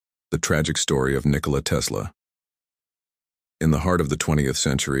The tragic story of Nikola Tesla. In the heart of the 20th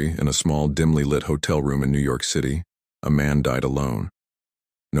century, in a small, dimly lit hotel room in New York City, a man died alone.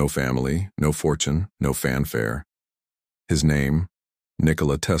 No family, no fortune, no fanfare. His name,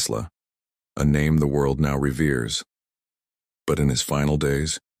 Nikola Tesla, a name the world now reveres. But in his final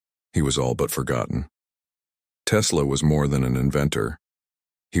days, he was all but forgotten. Tesla was more than an inventor.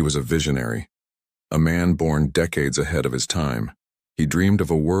 He was a visionary, a man born decades ahead of his time. He dreamed of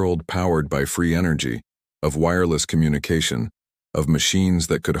a world powered by free energy, of wireless communication, of machines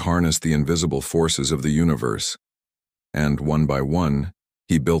that could harness the invisible forces of the universe. And one by one,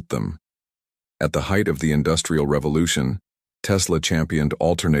 he built them. At the height of the Industrial Revolution, Tesla championed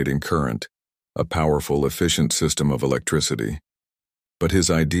alternating current, a powerful, efficient system of electricity. But his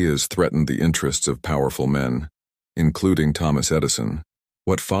ideas threatened the interests of powerful men, including Thomas Edison.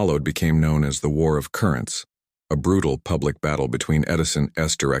 What followed became known as the War of Currents, a brutal public battle between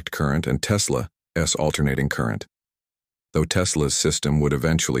Edison's direct current and Tesla's alternating current. Though Tesla's system would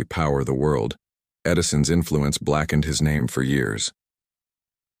eventually power the world, Edison's influence blackened his name for years.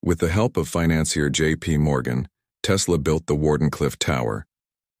 With the help of financier J.P. Morgan, Tesla built the Wardenclyffe Tower,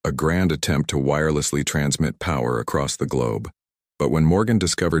 a grand attempt to wirelessly transmit power across the globe. But when Morgan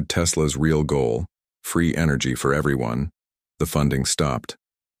discovered Tesla's real goal, free energy for everyone, the funding stopped.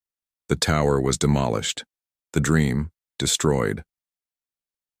 The tower was demolished, the dream destroyed.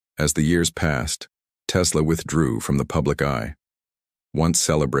 As the years passed, Tesla withdrew from the public eye. Once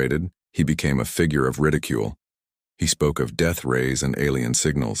celebrated, he became a figure of ridicule. He spoke of death rays and alien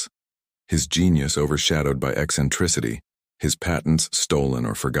signals. His genius overshadowed by eccentricity, his patents stolen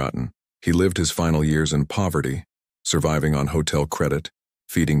or forgotten. He lived his final years in poverty, surviving on hotel credit,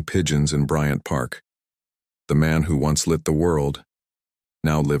 feeding pigeons in Bryant Park. The man who once lit the world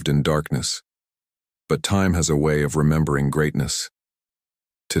now lived in darkness. But time has a way of remembering greatness.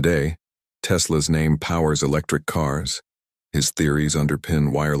 Today, Tesla's name powers electric cars, his theories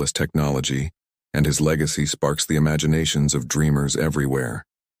underpin wireless technology, and his legacy sparks the imaginations of dreamers everywhere.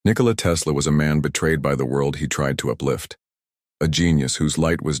 Nikola Tesla was a man betrayed by the world he tried to uplift, a genius whose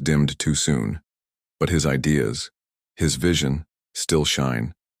light was dimmed too soon. But his ideas, his vision, still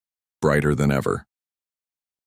shine, brighter than ever.